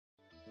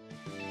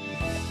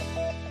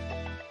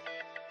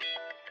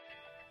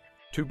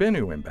To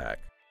Bennu and back.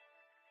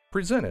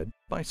 Presented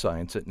by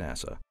Science at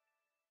NASA.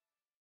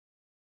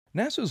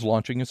 NASA is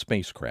launching a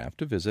spacecraft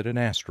to visit an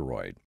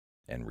asteroid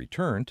and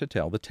return to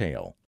tell the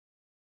tale.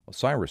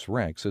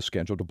 OSIRIS-REx is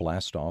scheduled to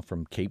blast off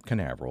from Cape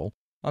Canaveral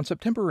on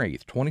September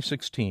 8,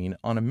 2016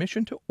 on a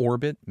mission to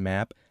orbit,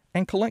 map,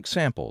 and collect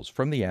samples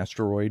from the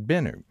asteroid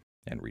Bennu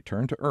and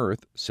return to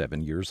Earth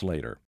 7 years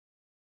later.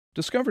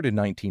 Discovered in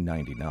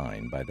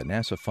 1999 by the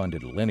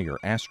NASA-funded Linear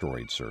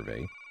Asteroid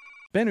Survey,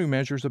 Bennu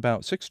measures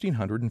about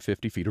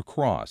 1,650 feet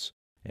across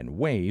and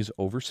weighs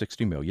over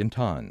 60 million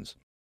tons.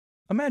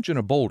 Imagine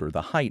a boulder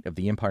the height of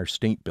the Empire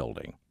State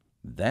Building.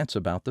 That's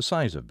about the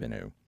size of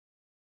Bennu.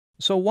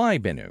 So why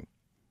Bennu?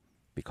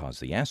 Because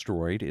the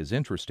asteroid is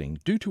interesting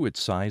due to its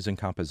size and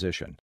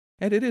composition,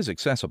 and it is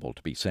accessible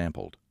to be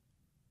sampled.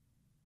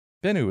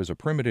 Bennu is a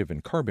primitive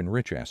and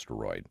carbon-rich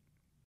asteroid.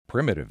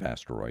 Primitive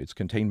asteroids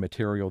contain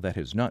material that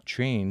has not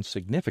changed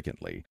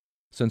significantly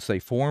since they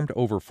formed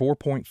over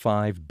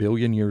 4.5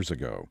 billion years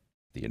ago.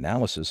 The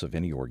analysis of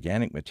any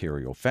organic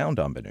material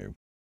found on Bennu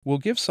will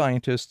give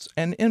scientists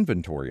an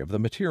inventory of the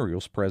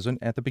materials present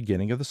at the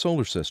beginning of the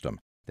solar system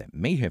that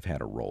may have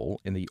had a role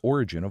in the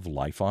origin of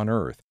life on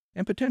Earth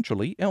and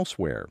potentially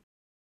elsewhere.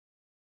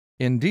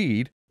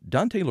 Indeed,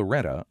 Dante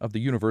Loretta of the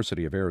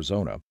University of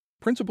Arizona,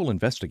 principal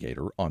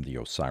investigator on the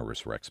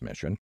OSIRIS-REx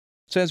mission,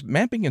 says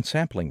mapping and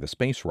sampling the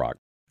space rock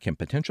can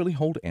potentially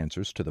hold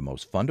answers to the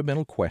most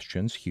fundamental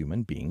questions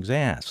human beings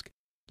ask,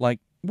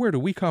 like where do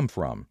we come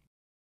from?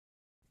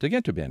 To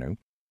get to Bennu,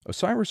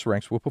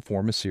 OSIRIS-REx will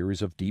perform a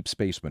series of deep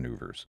space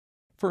maneuvers,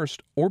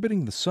 first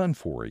orbiting the Sun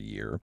for a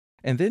year,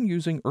 and then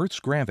using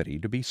Earth's gravity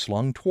to be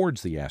slung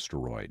towards the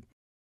asteroid.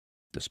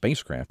 The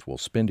spacecraft will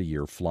spend a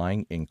year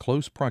flying in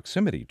close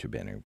proximity to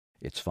Bennu,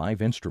 its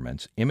 5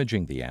 instruments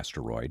imaging the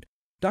asteroid,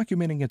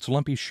 documenting its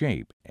lumpy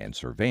shape, and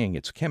surveying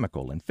its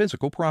chemical and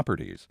physical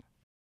properties.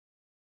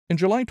 In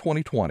July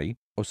 2020,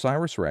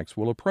 OSIRIS-REx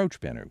will approach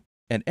Bennu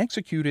and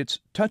execute its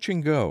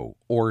touch-and-go,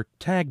 or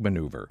tag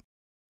maneuver,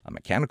 a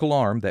mechanical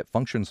arm that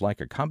functions like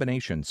a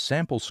combination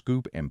sample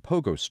scoop and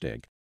pogo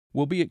stick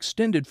will be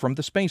extended from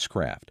the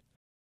spacecraft.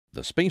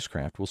 The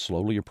spacecraft will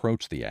slowly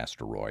approach the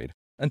asteroid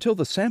until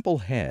the sample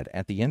head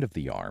at the end of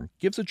the arm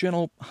gives a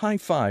gentle high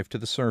five to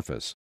the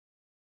surface.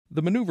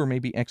 The maneuver may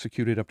be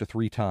executed up to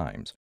 3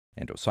 times,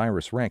 and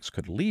OSIRIS-REx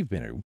could leave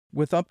Bennu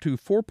with up to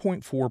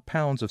 4.4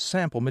 pounds of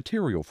sample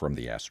material from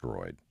the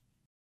asteroid.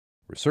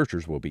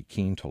 Researchers will be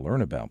keen to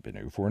learn about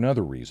Bennu for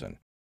another reason.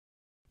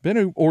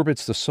 Bennu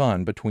orbits the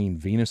Sun between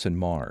Venus and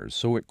Mars,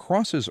 so it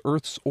crosses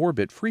Earth's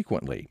orbit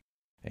frequently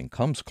and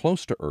comes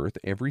close to Earth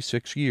every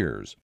 6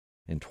 years.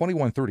 In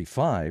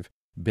 2135,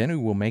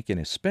 Bennu will make an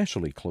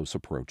especially close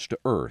approach to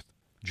Earth,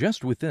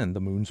 just within the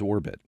Moon's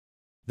orbit.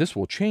 This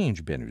will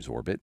change Bennu's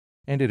orbit,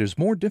 and it is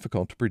more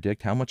difficult to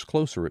predict how much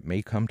closer it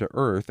may come to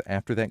Earth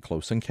after that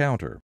close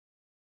encounter.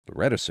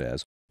 Loretta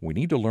says we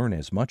need to learn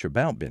as much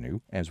about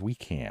Bennu as we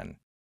can.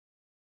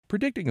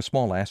 Predicting a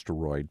small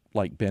asteroid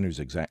like Bennu's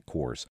exact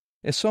course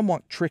is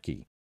somewhat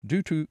tricky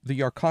due to the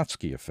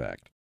Yarkovsky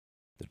effect.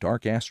 The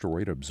dark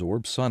asteroid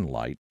absorbs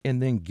sunlight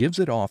and then gives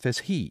it off as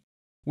heat,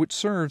 which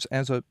serves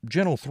as a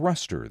gentle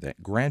thruster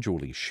that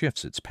gradually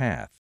shifts its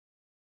path.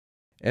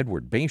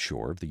 Edward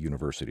Bayshore of the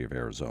University of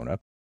Arizona,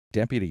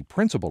 deputy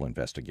principal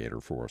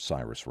investigator for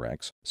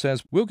OSIRIS-REx,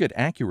 says we'll get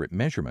accurate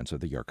measurements of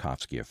the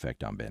Yarkovsky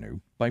effect on Bennu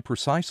by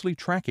precisely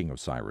tracking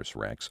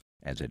OSIRIS-REx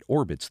as it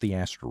orbits the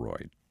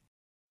asteroid.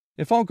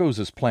 If all goes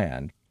as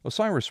planned,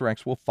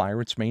 OSIRIS-REx will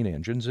fire its main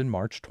engines in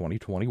March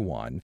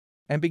 2021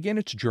 and begin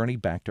its journey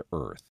back to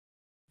Earth.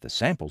 The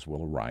samples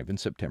will arrive in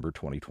September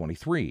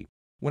 2023,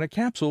 when a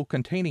capsule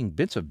containing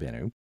bits of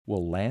Bennu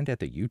will land at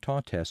the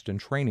Utah Test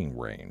and Training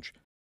Range.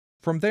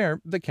 From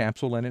there, the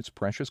capsule and its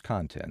precious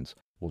contents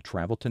will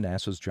travel to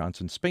NASA's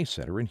Johnson Space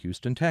Center in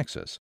Houston,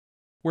 Texas,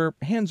 where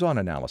hands-on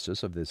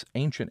analysis of this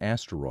ancient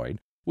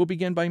asteroid will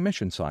begin by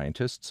mission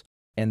scientists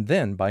and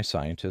then by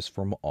scientists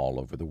from all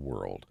over the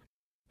world.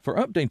 For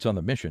updates on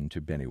the mission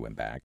to Bennu and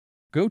back,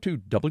 go to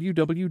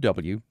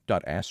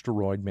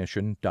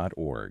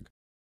www.asteroidmission.org.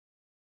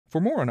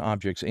 For more on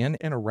objects in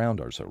and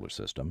around our solar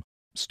system,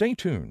 stay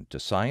tuned to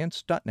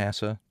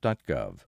science.nasa.gov.